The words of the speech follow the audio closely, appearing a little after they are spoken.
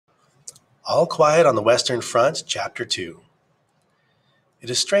All Quiet on the Western Front, Chapter 2. It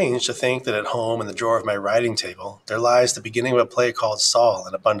is strange to think that at home in the drawer of my writing table there lies the beginning of a play called Saul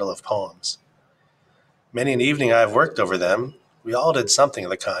and a bundle of poems. Many an evening I have worked over them. We all did something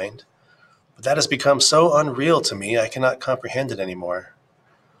of the kind. But that has become so unreal to me I cannot comprehend it anymore.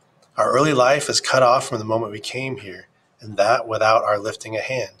 Our early life is cut off from the moment we came here, and that without our lifting a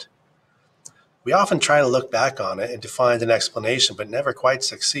hand. We often try to look back on it and to find an explanation, but never quite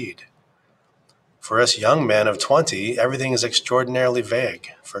succeed. For us young men of 20, everything is extraordinarily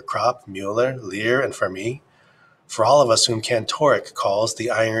vague. For Kropp, Mueller, Lear, and for me, for all of us whom Erich calls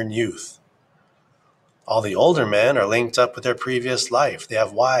the Iron Youth. All the older men are linked up with their previous life. They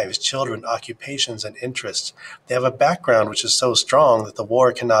have wives, children, occupations, and interests. They have a background which is so strong that the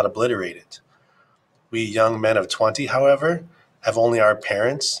war cannot obliterate it. We young men of 20, however, have only our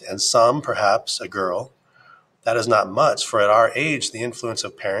parents, and some, perhaps, a girl. That is not much, for at our age the influence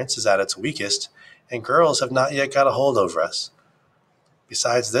of parents is at its weakest, and girls have not yet got a hold over us.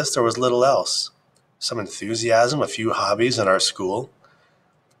 Besides this, there was little else. Some enthusiasm, a few hobbies in our school.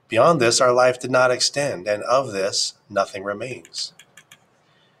 Beyond this, our life did not extend, and of this, nothing remains.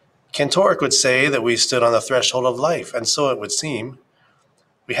 Erich would say that we stood on the threshold of life, and so it would seem.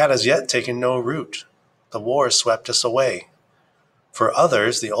 We had as yet taken no root. The war swept us away. For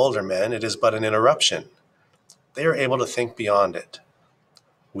others, the older men, it is but an interruption. They are able to think beyond it.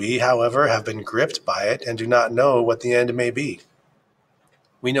 We, however, have been gripped by it and do not know what the end may be.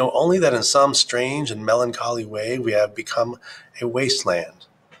 We know only that in some strange and melancholy way we have become a wasteland.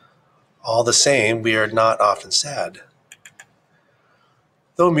 All the same, we are not often sad.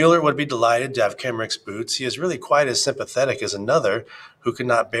 Though Mueller would be delighted to have Erich's boots, he is really quite as sympathetic as another who could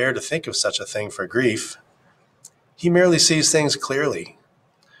not bear to think of such a thing for grief. He merely sees things clearly.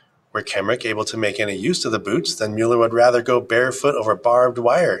 Were Erich able to make any use of the boots, then Mueller would rather go barefoot over barbed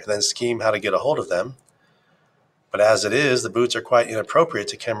wire than scheme how to get a hold of them. But as it is, the boots are quite inappropriate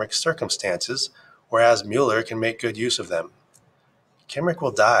to Erich's circumstances, whereas Mueller can make good use of them. Erich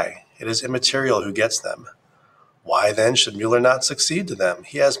will die. It is immaterial who gets them. Why, then, should Mueller not succeed to them?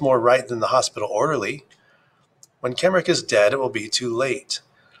 He has more right than the hospital orderly. When Erich is dead, it will be too late.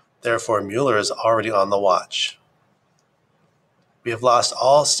 Therefore, Mueller is already on the watch. We have lost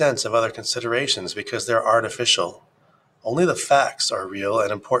all sense of other considerations because they're artificial. Only the facts are real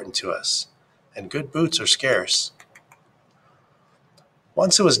and important to us, and good boots are scarce.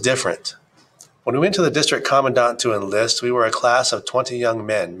 Once it was different. When we went to the district commandant to enlist, we were a class of 20 young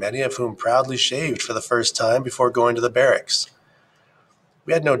men, many of whom proudly shaved for the first time before going to the barracks.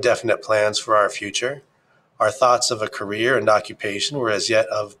 We had no definite plans for our future. Our thoughts of a career and occupation were as yet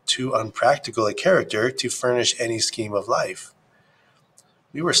of too unpractical a character to furnish any scheme of life.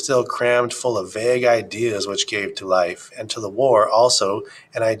 We were still crammed full of vague ideas which gave to life, and to the war also,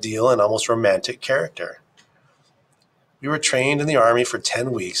 an ideal and almost romantic character. We were trained in the army for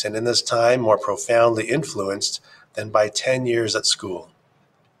 10 weeks, and in this time more profoundly influenced than by 10 years at school.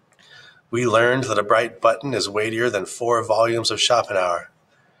 We learned that a bright button is weightier than 4 volumes of Schopenhauer.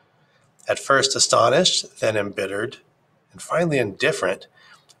 At first astonished, then embittered, and finally indifferent,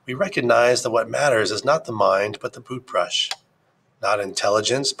 we recognized that what matters is not the mind, but the boot brush. Not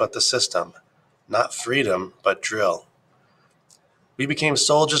intelligence, but the system. Not freedom, but drill. We became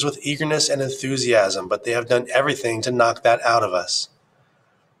soldiers with eagerness and enthusiasm, but they have done everything to knock that out of us.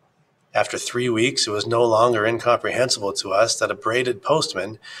 After 3 weeks, it was no longer incomprehensible to us that a braided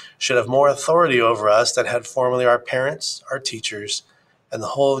postman should have more authority over us than had formerly our parents, our teachers, and the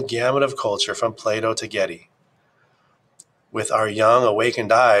whole gamut of culture from Plato to Getty. With our young,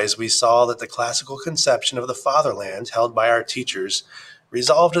 awakened eyes, we saw that the classical conception of the fatherland held by our teachers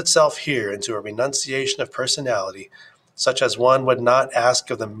resolved itself here into a renunciation of personality, such as one would not ask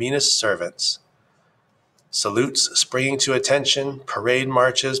of the meanest servants. Salutes springing to attention, parade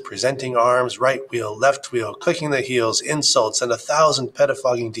marches, presenting arms, right wheel, left wheel, clicking the heels, insults, and 1,000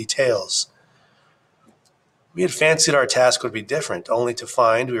 pettifogging details. We had fancied our task would be different, only to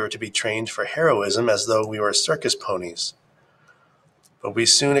find we were to be trained for heroism as though we were circus ponies. But we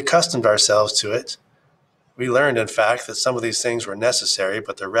soon accustomed ourselves to it. We learned, in fact, that some of these things were necessary,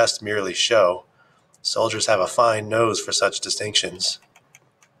 but the rest merely show. Soldiers have a fine nose for such distinctions.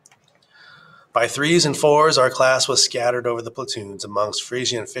 By 3s and 4s, our class was scattered over the platoons amongst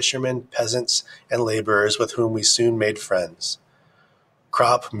Frisian fishermen, peasants, and laborers with whom we soon made friends.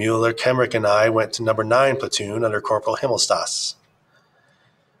 Kropp, Mueller, Erich, and I went to No. 9 platoon under Corporal Himmelstas.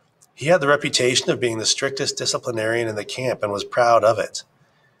 He had the reputation of being the strictest disciplinarian in the camp and was proud of it.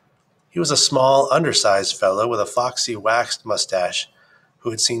 He was a small, undersized fellow with a foxy waxed mustache who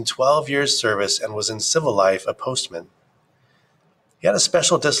had seen 12 years' service and was in civil life a postman. He had a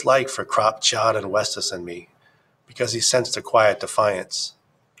special dislike for Krop, Chod, and Westus and me, because he sensed a quiet defiance.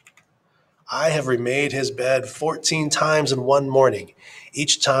 I have remade his bed 14 times in one morning.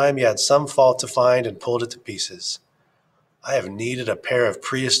 Each time he had some fault to find and pulled it to pieces. I have kneaded a pair of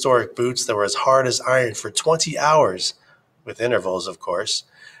prehistoric boots that were as hard as iron for 20 hours, with intervals, of course,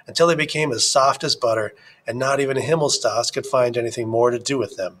 until they became as soft as butter, and not even Himmelstas could find anything more to do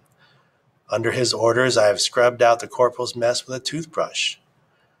with them. Under his orders, I have scrubbed out the corporal's mess with a toothbrush.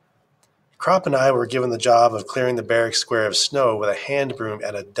 Krop and I were given the job of clearing the barrack square of snow with a hand broom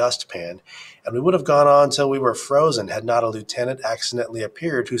and a dustpan, and we would have gone on till we were frozen had not a lieutenant accidentally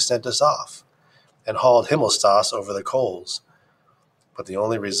appeared who sent us off and hauled Himmelstas over the coals. But the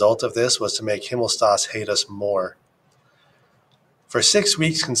only result of this was to make Himmelstas hate us more. For 6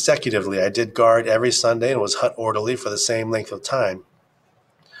 weeks consecutively, I did guard every Sunday and was hut orderly for the same length of time.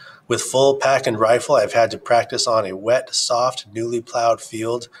 With full pack and rifle, I've had to practice on a wet, soft, newly plowed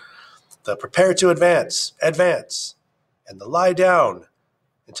field the prepare to advance, advance, and the lie down,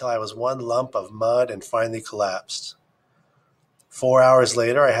 until I was one lump of mud and finally collapsed. 4 hours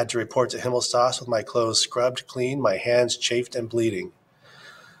later, I had to report to Himmelstas with my clothes scrubbed clean, my hands chafed and bleeding.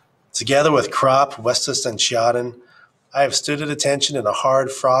 Together with Krop, Westus, and Chioden, I have stood at attention in a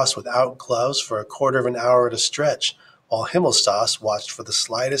hard frost without gloves for a quarter of an hour at a stretch, while Himmelstas watched for the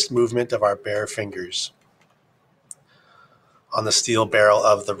slightest movement of our bare fingers on the steel barrel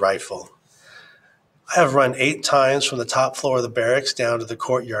of the rifle. I have run 8 times from the top floor of the barracks down to the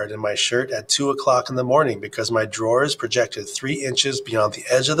courtyard in my shirt at 2 o'clock in the morning because my drawers projected 3 inches beyond the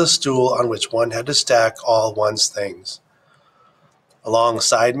edge of the stool on which one had to stack all one's things.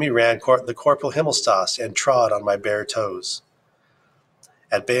 Alongside me ran the Corporal Himmelstas and trod on my bare toes.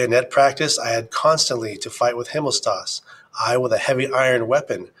 At bayonet practice, I had constantly to fight with Himmelstas, I with a heavy iron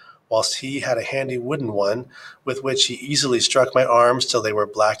weapon, whilst he had a handy wooden one with which he easily struck my arms till they were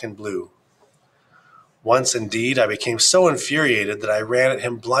black and blue. Once, indeed, I became so infuriated that I ran at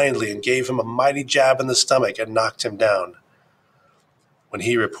him blindly and gave him a mighty jab in the stomach and knocked him down. When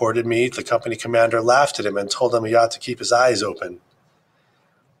he reported me, the company commander laughed at him and told him he ought to keep his eyes open.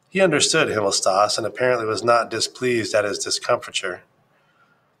 He understood Himmelstas and apparently was not displeased at his discomfiture.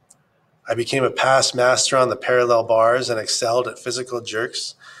 I became a past master on the parallel bars and excelled at physical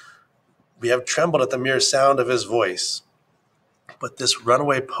jerks. We have trembled at the mere sound of his voice. But this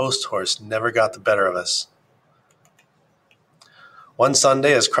runaway post horse never got the better of us. One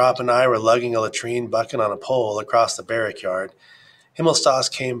Sunday, as Krop and I were lugging a latrine bucket on a pole across the barrack yard,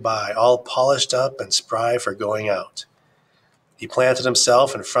 Himmelstas came by, all polished up and spry for going out. He planted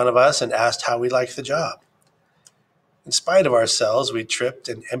himself in front of us and asked how we liked the job. In spite of ourselves, we tripped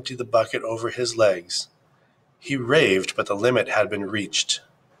and emptied the bucket over his legs. He raved, but the limit had been reached.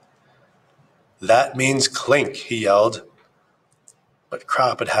 "That means clink," he yelled. But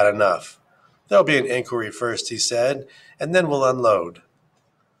Krop had had enough. "There'll be an inquiry first," he said, "and then we'll unload."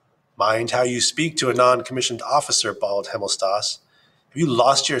 "Mind how you speak to a non-commissioned officer," bawled Himmelstas. "Have you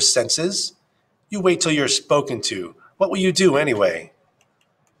lost your senses? You wait till you're spoken to. What will you do anyway?"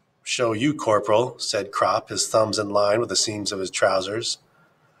 "Show you, Corporal," said Krop, his thumbs in line with the seams of his trousers.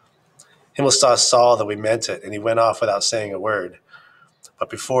 Himmelstas saw that we meant it, and he went off without saying a word. But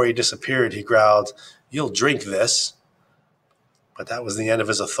before he disappeared, he growled, "You'll drink this." But that was the end of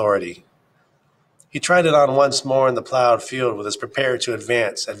his authority. He tried it on once more in the plowed field with his prepare to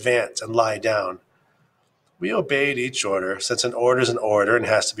advance, advance, and lie down. We obeyed each order, since an order's an order and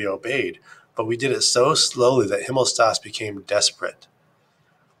has to be obeyed, but we did it so slowly that Himmelstas became desperate.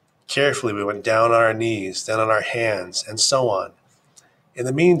 Carefully we went down on our knees, then on our hands, and so on. In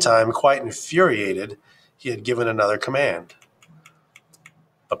the meantime, quite infuriated, he had given another command.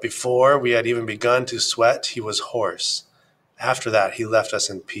 But before we had even begun to sweat, he was hoarse. After that, he left us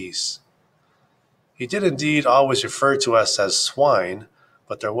in peace. He did indeed always refer to us as swine,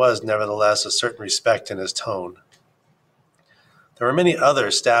 but there was nevertheless a certain respect in his tone. There were many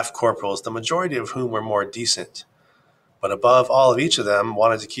other staff corporals, the majority of whom were more decent, but above all of each of them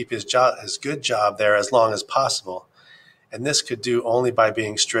wanted to keep his good job there as long as possible, and this could do only by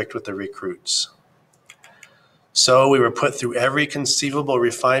being strict with the recruits. So we were put through every conceivable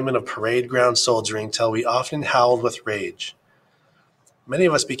refinement of parade ground soldiering till we often howled with rage. Many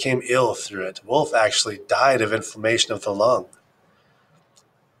of us became ill through it. Wolf actually died of inflammation of the lung.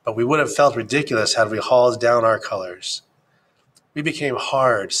 But we would have felt ridiculous had we hauled down our colors. We became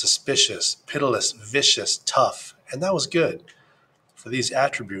hard, suspicious, pitiless, vicious, tough, and that was good, for these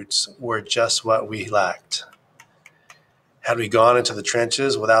attributes were just what we lacked. Had we gone into the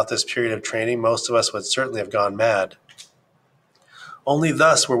trenches without this period of training, most of us would certainly have gone mad. Only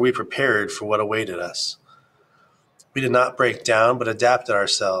thus were we prepared for what awaited us. We did not break down, but adapted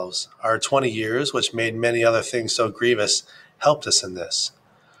ourselves. Our 20 years, which made many other things so grievous, helped us in this.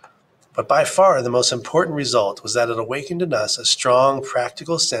 But by far the most important result was that it awakened in us a strong,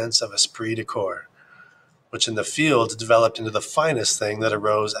 practical sense of esprit de corps, which in the field developed into the finest thing that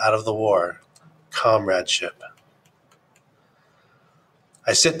arose out of the war, comradeship.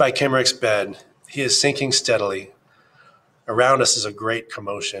 I sit by Kemmerich's bed. He is sinking steadily. Around us is a great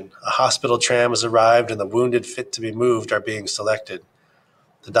commotion. A hospital tram has arrived and the wounded fit to be moved are being selected.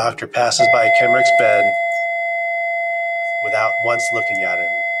 The doctor passes by Kemmerich's bed without once looking at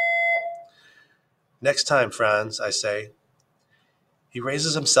him. Next time, Franz, I say. He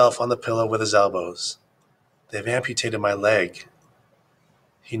raises himself on the pillow with his elbows. They've amputated my leg.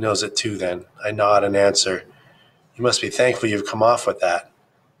 He knows it too, then. I nod and answer. You must be thankful you've come off with that.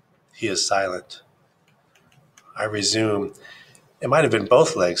 He is silent. I resume. It might have been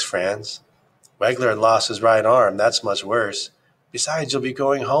both legs, Franz. Wegler had lost his right arm. That's much worse. Besides, you'll be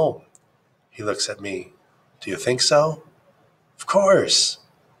going home. He looks at me. Do you think so? Of course.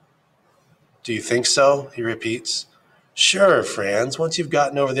 Do you think so? He repeats. Sure, Franz, once you've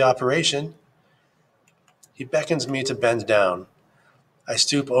gotten over the operation. He beckons me to bend down. I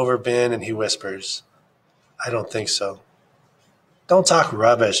stoop over Ben and he whispers, I don't think so. Don't talk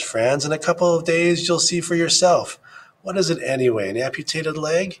rubbish, Franz. In a couple of days you'll see for yourself. What is it anyway, an amputated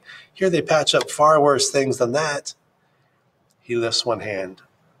leg? Here they patch up far worse things than that. He lifts one hand.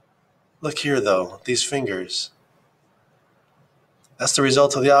 Look here, though, these fingers. That's the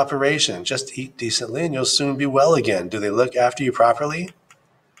result of the operation. Just eat decently and you'll soon be well again. Do they look after you properly?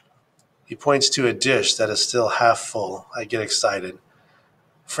 He points to a dish that is still half full. I get excited.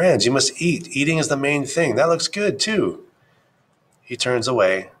 Franz, you must eat. Eating is the main thing. That looks good, too. He turns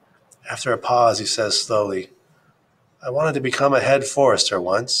away. After a pause, he says slowly, I wanted to become a head forester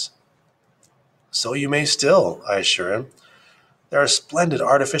once. So you may still, I assure him. There are splendid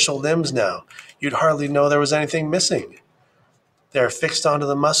artificial limbs now. You'd hardly know there was anything missing. They are fixed onto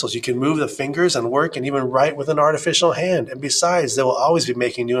the muscles. You can move the fingers and work and even write with an artificial hand. And besides, they will always be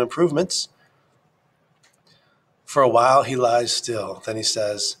making new improvements. For a while, he lies still. Then he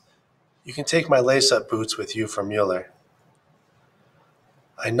says, You can take my lace-up boots with you for Mueller.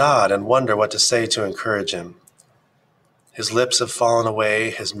 I nod and wonder what to say to encourage him. His lips have fallen away.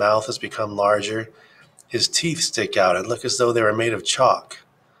 His mouth has become larger. His teeth stick out and look as though they were made of chalk.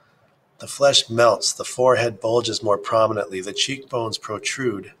 The flesh melts, the forehead bulges more prominently, the cheekbones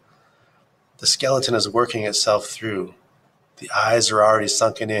protrude. The skeleton is working itself through. The eyes are already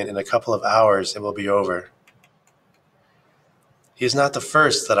sunken in. In a couple of hours, it will be over. He is not the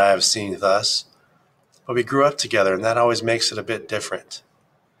first that I have seen thus, but we grew up together, and that always makes it a bit different.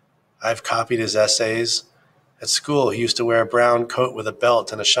 I've copied his essays. At school, he used to wear a brown coat with a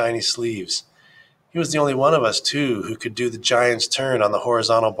belt and a shiny sleeves. He was the only one of us, too, who could do the giant's turn on the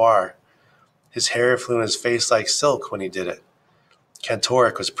horizontal bar. His hair flew in his face like silk when he did it.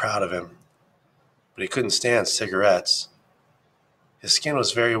 Kantorek was proud of him, but he couldn't stand cigarettes. His skin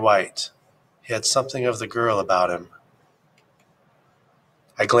was very white. He had something of the girl about him.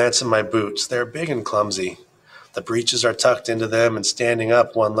 I glance at my boots. They are big and clumsy. The breeches are tucked into them, and standing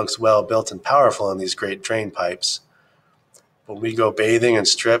up one looks well built and powerful in these great drain pipes. When we go bathing and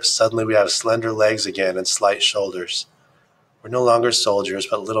strip, suddenly we have slender legs again and slight shoulders. We're no longer soldiers,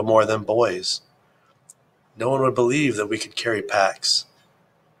 but little more than boys. No one would believe that we could carry packs.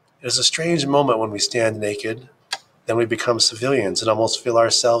 It is a strange moment when we stand naked. Then we become civilians and almost feel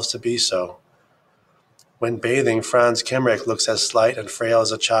ourselves to be so. When bathing, Franz Kemmerich looks as slight and frail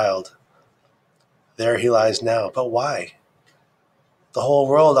as a child. There he lies now, but why? The whole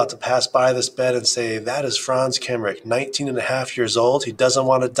world ought to pass by this bed and say, that is Franz Kemmerich, 19 and a half years old. He doesn't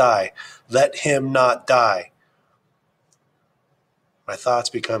want to die. Let him not die. My thoughts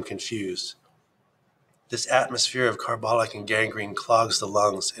become confused. This atmosphere of carbolic and gangrene clogs the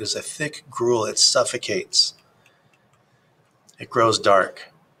lungs. It is a thick gruel. It suffocates. It grows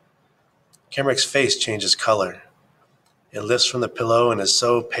dark. Kemmerich's face changes color. It lifts from the pillow and is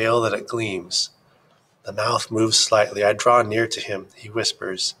so pale that it gleams. The mouth moves slightly. I draw near to him. He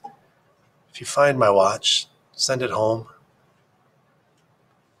whispers, If you find my watch, send it home.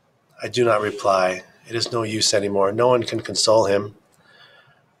 I do not reply. It is no use anymore. No one can console him.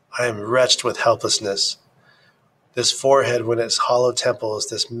 I am wretched with helplessness. This forehead with its hollow temples,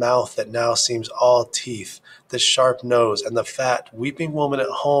 this mouth that now seems all teeth, this sharp nose, and the fat, weeping woman at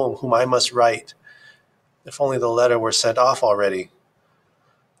home whom I must write. If only the letter were sent off already.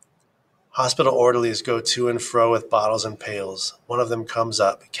 Hospital orderlies go to and fro with bottles and pails. One of them comes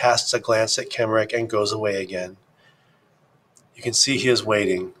up, casts a glance at Kemmerich, and goes away again. You can see he is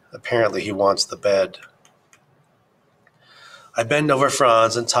waiting. Apparently he wants the bed. I bend over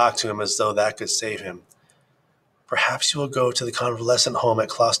Franz and talk to him as though that could save him. Perhaps you will go to the convalescent home at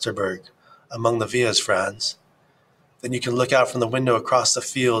Klosterberg, among the villas, Franz. Then you can look out from the window across the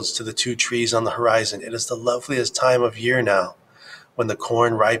fields to the 2 trees on the horizon. It is the loveliest time of year now, when the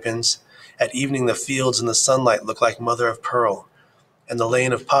corn ripens. At evening the fields in the sunlight look like mother of pearl, and the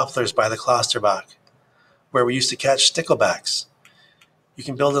lane of poplars by the Klosterbach, where we used to catch sticklebacks. You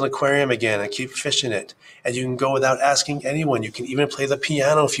can build an aquarium again and keep fish in it, and you can go without asking anyone. You can even play the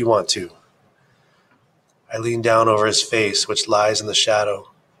piano if you want to. I lean down over his face, which lies in the shadow.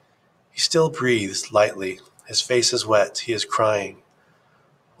 He still breathes lightly. His face is wet. He is crying.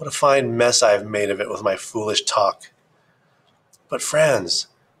 What a fine mess I have made of it with my foolish talk. But Franz,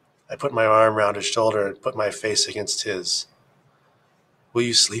 I put my arm round his shoulder and put my face against his. Will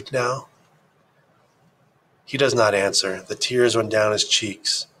you sleep now? He does not answer. The tears run down his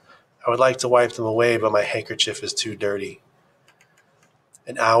cheeks. I would like to wipe them away, but my handkerchief is too dirty.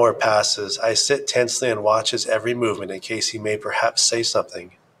 An hour passes. I sit tensely and watch his every movement in case he may perhaps say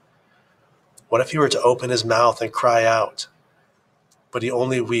something. What if he were to open his mouth and cry out? But he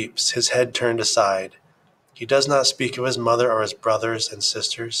only weeps, his head turned aside. He does not speak of his mother or his brothers and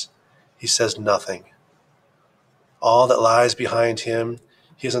sisters. He says nothing. All that lies behind him,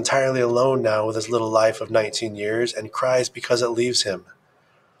 he is entirely alone now with his little life of 19 years and cries because it leaves him.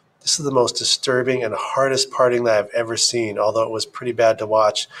 This is the most disturbing and hardest parting that I've ever seen, although it was pretty bad to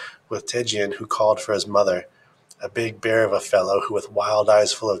watch with Tejian, who called for his mother, a big bear of a fellow who, with wild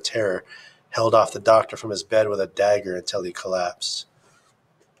eyes full of terror, held off the doctor from his bed with a dagger until he collapsed.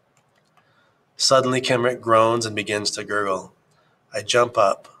 Suddenly Kenrick groans and begins to gurgle. I jump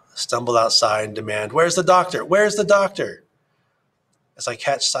up, stumble outside, and demand, "Where's the doctor? Where's the doctor?" As I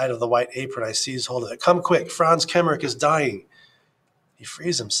catch sight of the white apron, I seize hold of it. "Come quick, Franz Kenrick is dying." He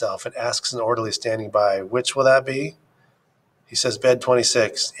frees himself and asks an orderly standing by, "Which will that be?" He says, "Bed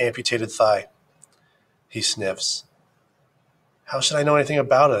 26, amputated thigh." He sniffs. "How should I know anything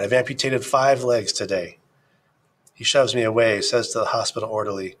about it? I've amputated 5 legs today." He shoves me away, says to the hospital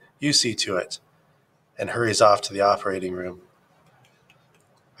orderly, "You see to it," and hurries off to the operating room.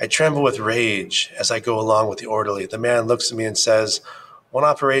 I tremble with rage as I go along with the orderly. The man looks at me and says, "One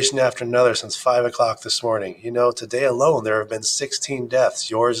operation after another since 5 o'clock this morning. You know, today alone there have been 16 deaths.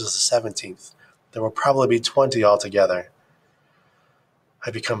 Yours is the 17th. There will probably be 20 altogether."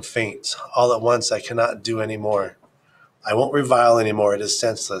 I become faint. All at once I cannot do any more. I won't revile any more. It is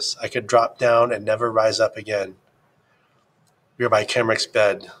senseless. I could drop down and never rise up again. We are by Kenrick's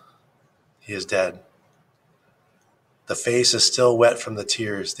bed. He is dead. The face is still wet from the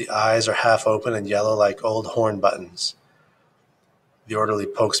tears. The eyes are half open and yellow like old horn buttons. The orderly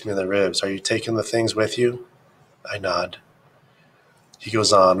pokes me in the ribs. "Are you taking the things with you?" I nod. He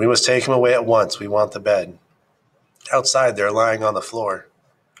goes on, "We must take him away at once. We want the bed." Outside, they're lying on the floor.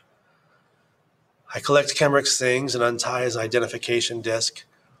 I collect Kenrick's things and untie his identification disc.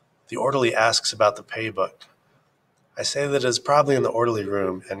 The orderly asks about the pay book. I say that it is probably in the orderly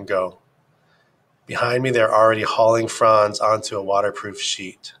room and go. Behind me, they're already hauling Franz onto a waterproof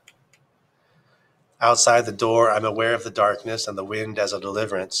sheet. Outside the door, I'm aware of the darkness and the wind as a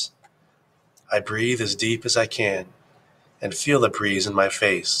deliverance. I breathe as deep as I can and feel the breeze in my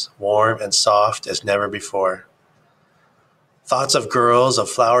face, warm and soft as never before. Thoughts of girls, of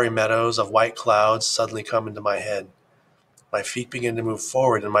flowery meadows, of white clouds suddenly come into my head. My feet begin to move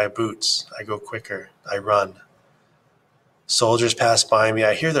forward in my boots. I go quicker. I run. Soldiers pass by me.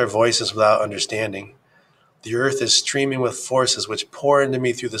 I hear their voices without understanding. The earth is streaming with forces which pour into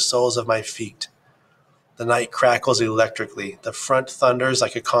me through the soles of my feet. The night crackles electrically. The front thunders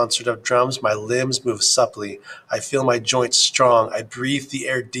like a concert of drums. My limbs move supply. I feel my joints strong. I breathe the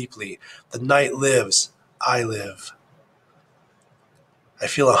air deeply. The night lives. I live. I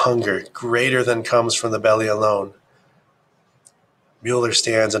feel a hunger greater than comes from the belly alone. Mueller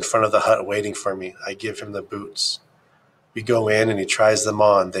stands in front of the hut waiting for me. I give him the boots. We go in and he tries them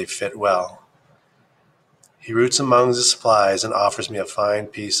on. They fit well. He roots among the supplies and offers me a fine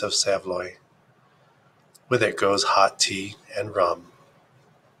piece of saveloy. With it goes hot tea and rum.